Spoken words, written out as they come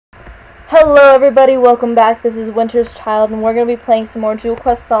Hello everybody, welcome back. This is Winter's Child and we're going to be playing some more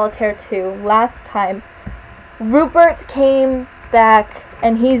Quest Solitaire 2. Last time, Rupert came back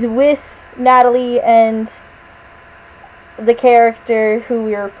and he's with Natalie and the character who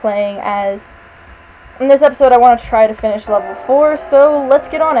we were playing as. In this episode I want to try to finish level 4, so let's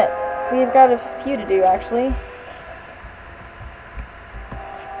get on it. We've got a few to do actually.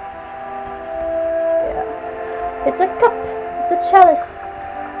 Yeah. It's a cup. It's a chalice.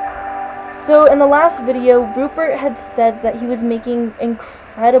 So in the last video, Rupert had said that he was making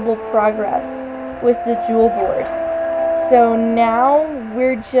incredible progress with the jewel board. So now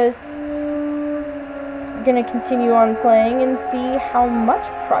we're just gonna continue on playing and see how much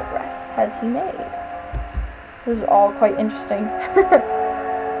progress has he made. This is all quite interesting. Let's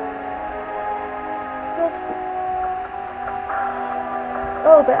see.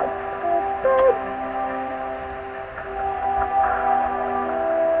 Oh, bad. Bad.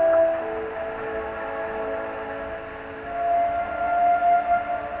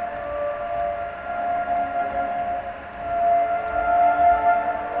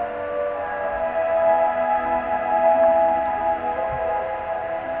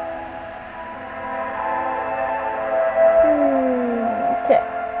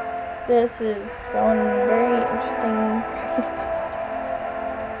 This is going very interesting, very fast.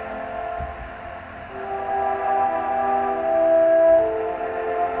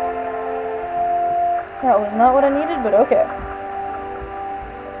 That was not what I needed, but okay.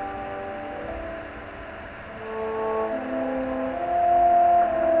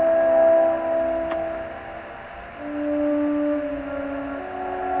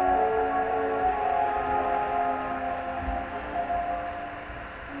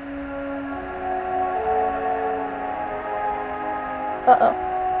 Uh-oh.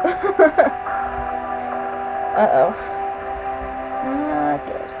 Uh-oh. Not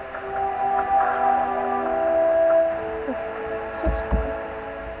good. Okay, 6-4.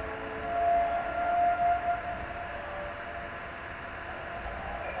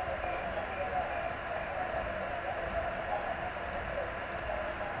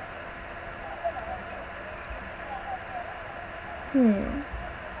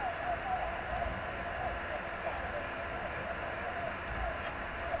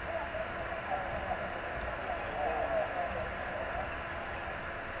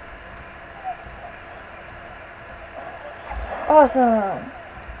 Awesome!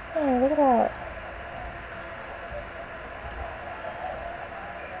 Hey, look at that.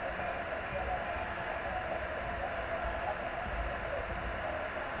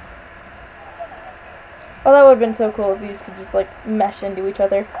 Oh, that would have been so cool if these could just, like, mesh into each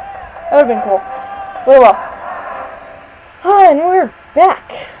other. That would have been cool. Well. Oh, and we're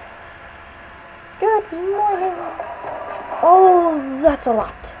back. Good morning. Oh, that's a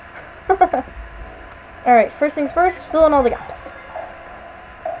lot. Alright, first things first, fill in all the gaps.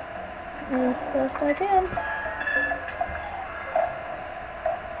 As best I can.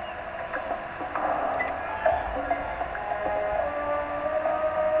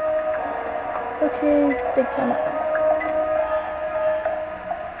 Okay, big time up.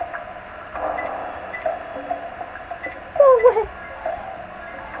 Go away!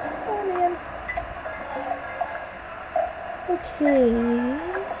 Oh man.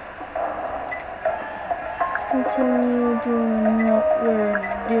 Okay. Continue doing what we're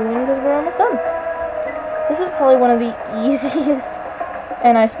doing because we're almost done. This is probably one of the easiest,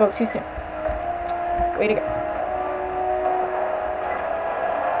 and I spoke too soon. Way to go.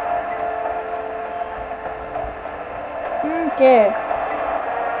 Okay.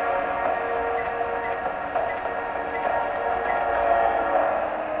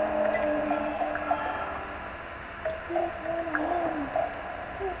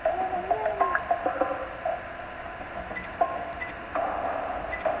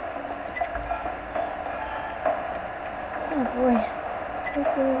 Oh boy, this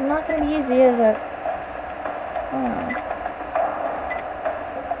is not going to be easy, is it? Oh.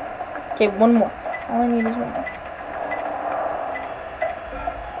 Okay, one more. All I need is one more.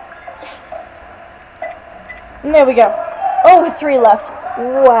 Yes! And there we go. Oh, with 3 left.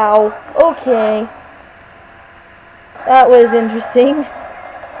 Wow. Okay. That was interesting.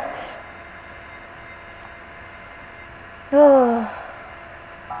 Oh.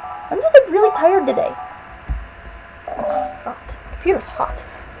 I'm just like really tired today. It's hot. Computer's hot.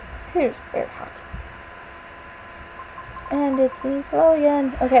 Computer's very hot. And it's being slow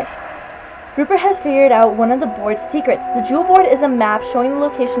again. Okay. Rupert has figured out one of the board's secrets. The jewel board is a map showing the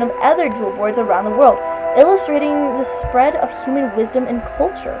location of other jewel boards around the world, illustrating the spread of human wisdom and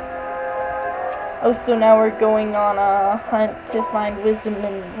culture. Oh, so now we're going on a hunt to find wisdom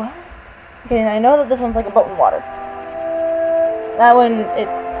and what? Okay, I know that this one's like a boat in water. That one,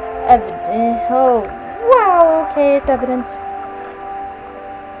 it's evident. Oh, wow, okay, it's evident.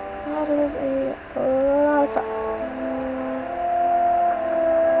 That is a lot of cards.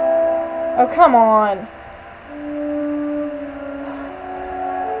 Oh, come on.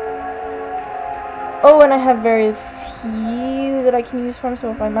 Oh, and I have very few that I can use from,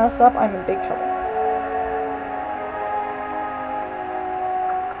 so if I mess up, I'm in big trouble.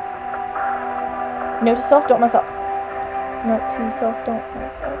 Note to self, don't mess up. Note to self, don't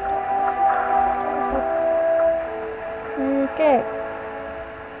mess up, don't mess up. Okay.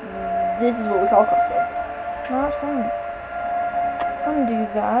 This is what we call crossroads. Not fun. Undo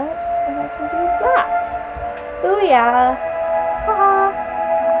that, and I can do that. Booyah! Haha!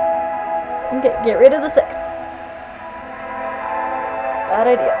 Okay, get rid of the 6. Bad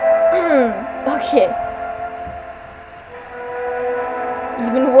idea. Okay.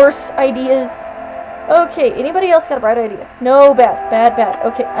 Even worse ideas. Okay, anybody else got a bright idea? No, bad, bad, bad.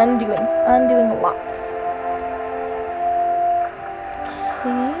 Okay, undoing lots.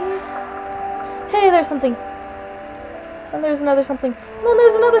 Okay. Hey, there's something. And there's another something. And then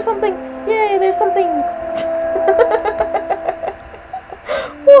there's another something. Yay, there's some things.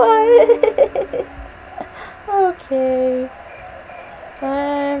 What? Okay.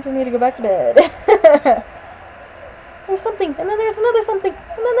 Time for me to go back to bed. There's something, and then there's another something,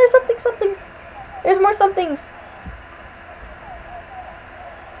 and then there's somethings. There's more somethings.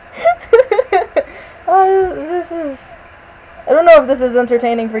 This is... I don't know if this is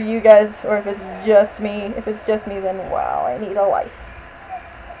entertaining for you guys, or if it's just me. If it's just me, then wow, I need a life.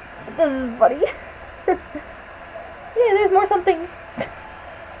 But this is funny. Yeah, there's more somethings.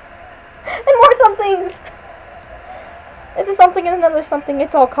 And more somethings! It's a something and another something.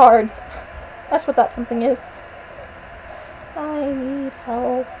 It's all cards. That's what that something is. I need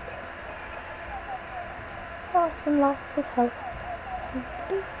help. Lots and lots of help.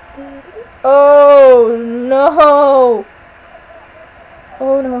 Oh no!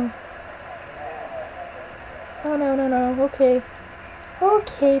 Oh no. Oh no, no, no. Okay.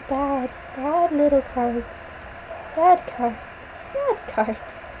 Okay, bad. Bad little cards. Bad cards. Bad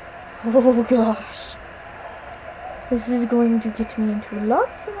cards. Oh gosh. This is going to get me into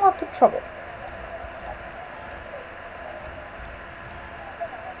lots and lots of trouble.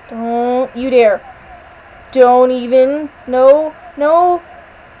 Don't you dare. Don't even. No, no.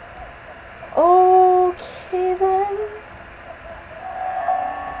 Okay then.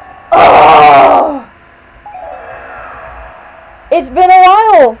 Oh! It's been a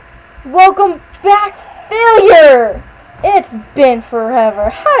while. Welcome back, failure. It's been forever.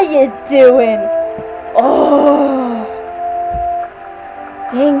 How you doing? Oh,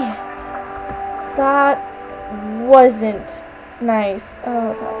 dang it. That wasn't nice.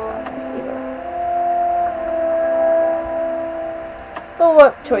 Oh, that's not nice either. Well,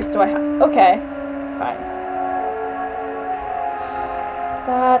 what choice do I have? Okay, fine.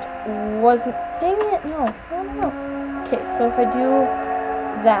 That wasn't... Dang it, no. No, no, no. Okay, so if I do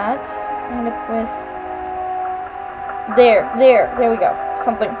that, I end up with... There we go.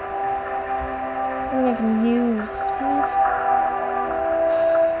 Something I can use.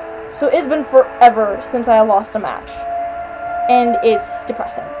 So it's been forever since I lost a match. And it's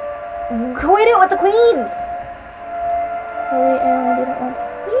depressing. Quit it with the queens! Really, I only did it once.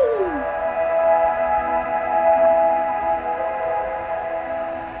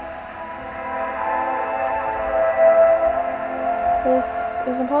 This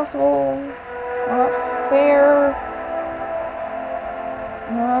is impossible. Not fair.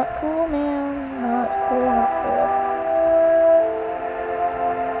 Not cool, man. Not cool, not cool.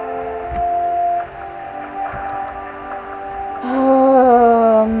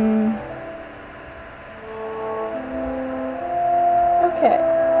 Okay.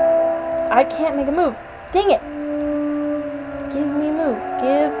 I can't make a move. Dang it. Give me a move.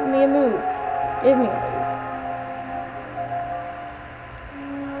 Give me a move. Give me a move.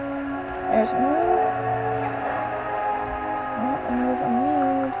 There's a move. It's not a move I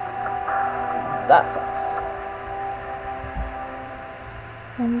need. That sucks.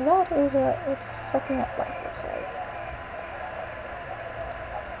 And that is it's sucking up life, looks like.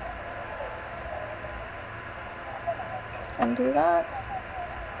 Undo that.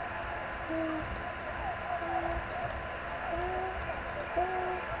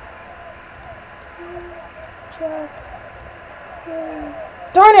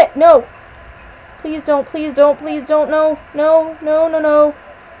 Darn it! No! Please don't, please don't, please don't, no, no, no, no, no.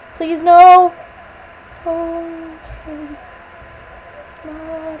 Please no! Okay.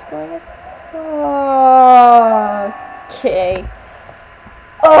 Not going as... Okay.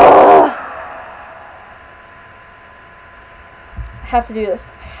 Oh! have to do this.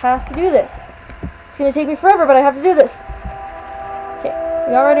 I have to do this. It's gonna take me forever, but I have to do this. Okay,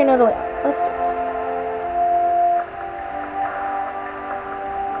 we already know the layout. Let's do this.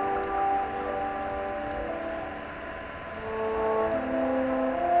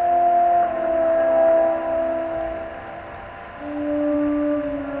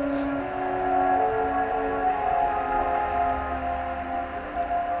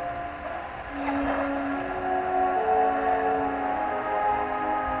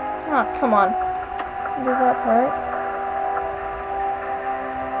 Ah, come on. Do that part.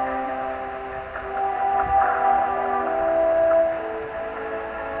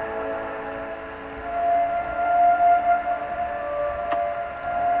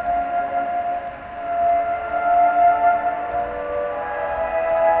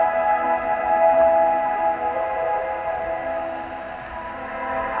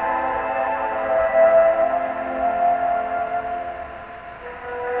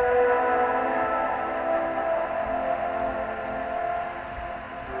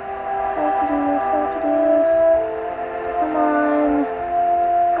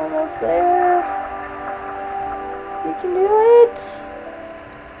 There. You can do it.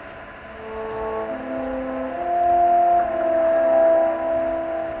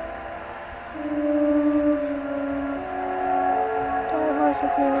 Don't mess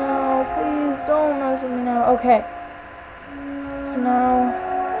with me now. Please don't mess with me now. Okay. So now,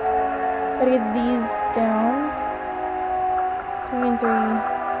 gotta get these down. 3 and 3.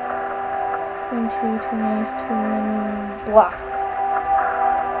 2 and 2, 2 and ace, 2 and blah.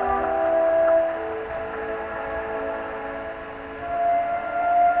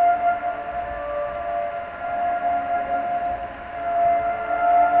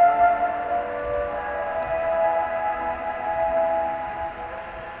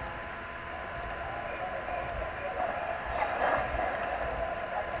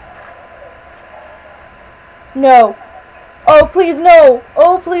 No. Oh, please, no.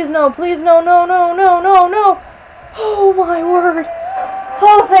 Oh, please, no. Please, no, no, no, no, no, no. Oh, my word.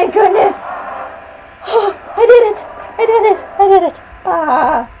 Oh, thank goodness. Oh, I did it. I did it. I did it.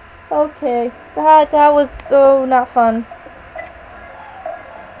 Ah. Okay. That was so not fun.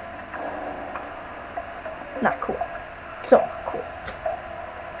 Not cool. So not cool.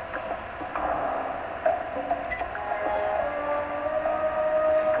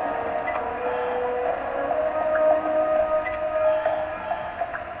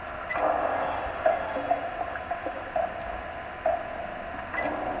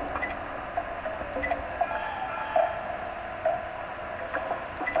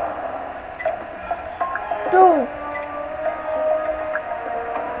 Go!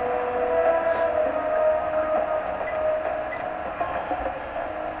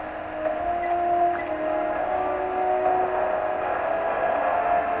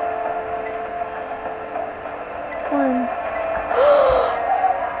 One.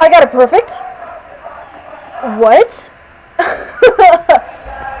 I got it perfect? What?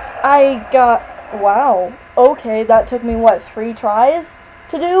 I got... Wow. Okay, that took me, what, 3 tries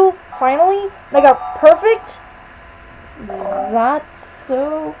to do? Finally? And I got perfect? That's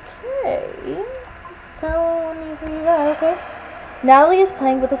okay. Let me see that, okay. Natalie is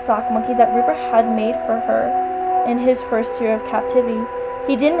playing with a sock monkey that Rupert had made for her in his first year of captivity.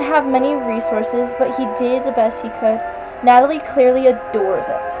 He didn't have many resources, but he did the best he could. Natalie clearly adores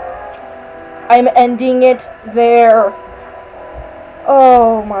it. I'm ending it there.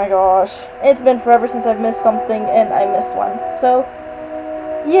 Oh my gosh. It's been forever since I've missed something, and I missed one. So,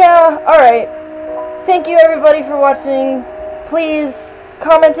 yeah, alright. Thank you everybody for watching. Please,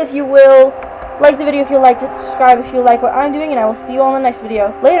 comment if you will. Like the video if you liked it. Subscribe if you like what I'm doing, and I will see you all in the next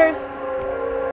video. Laters!